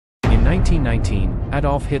1919,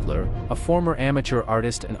 Adolf Hitler, a former amateur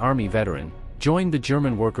artist and army veteran, joined the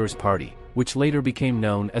German Workers' Party, which later became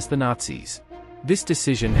known as the Nazis. This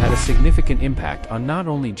decision had a significant impact on not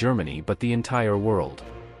only Germany but the entire world.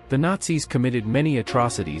 The Nazis committed many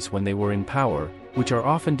atrocities when they were in power, which are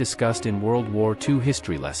often discussed in World War II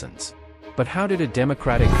history lessons. But how did a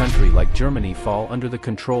democratic country like Germany fall under the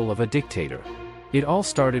control of a dictator? It all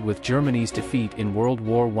started with Germany's defeat in World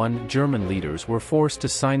War I. German leaders were forced to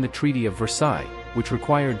sign the Treaty of Versailles, which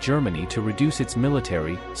required Germany to reduce its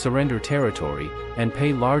military, surrender territory, and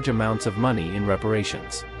pay large amounts of money in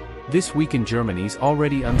reparations. This weakened Germany's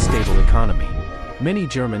already unstable economy. Many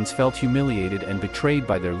Germans felt humiliated and betrayed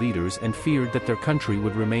by their leaders and feared that their country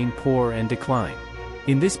would remain poor and decline.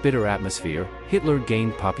 In this bitter atmosphere, Hitler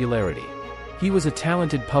gained popularity. He was a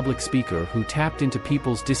talented public speaker who tapped into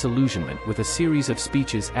people's disillusionment with a series of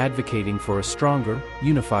speeches advocating for a stronger,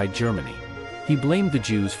 unified Germany. He blamed the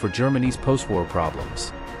Jews for Germany's post-war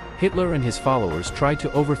problems. Hitler and his followers tried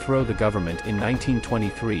to overthrow the government in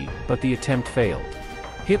 1923, but the attempt failed.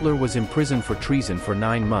 Hitler was imprisoned for treason for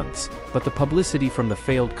 9 months, but the publicity from the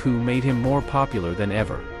failed coup made him more popular than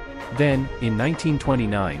ever. Then, in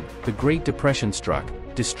 1929, the Great Depression struck,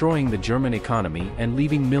 destroying the German economy and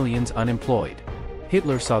leaving millions unemployed.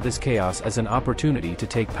 Hitler saw this chaos as an opportunity to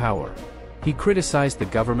take power. He criticized the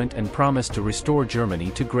government and promised to restore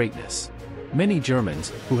Germany to greatness. Many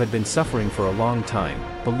Germans, who had been suffering for a long time,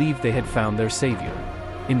 believed they had found their savior.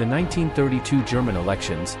 In the 1932 German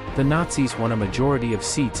elections, the Nazis won a majority of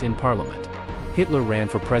seats in parliament. Hitler ran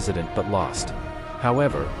for president but lost.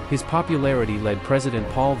 However, his popularity led President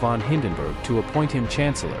Paul von Hindenburg to appoint him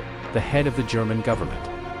chancellor, the head of the German government.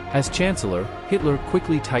 As chancellor, Hitler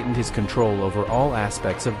quickly tightened his control over all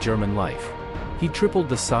aspects of German life. He tripled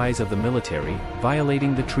the size of the military,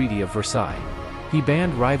 violating the Treaty of Versailles. He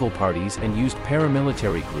banned rival parties and used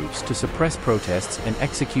paramilitary groups to suppress protests and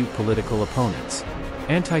execute political opponents.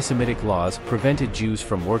 Anti-Semitic laws prevented Jews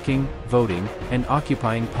from working, voting, and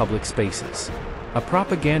occupying public spaces. A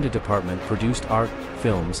propaganda department produced art,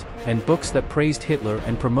 films, and books that praised Hitler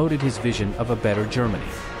and promoted his vision of a better Germany.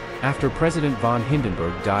 After President von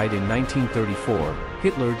Hindenburg died in 1934,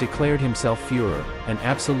 Hitler declared himself Führer, an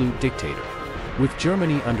absolute dictator. With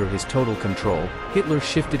Germany under his total control, Hitler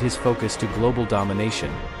shifted his focus to global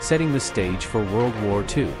domination, setting the stage for World War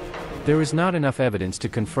II. There is not enough evidence to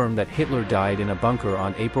confirm that Hitler died in a bunker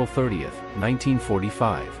on April 30,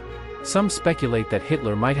 1945. Some speculate that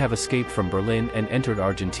Hitler might have escaped from Berlin and entered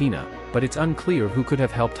Argentina, but it's unclear who could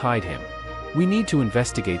have helped hide him. We need to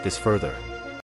investigate this further.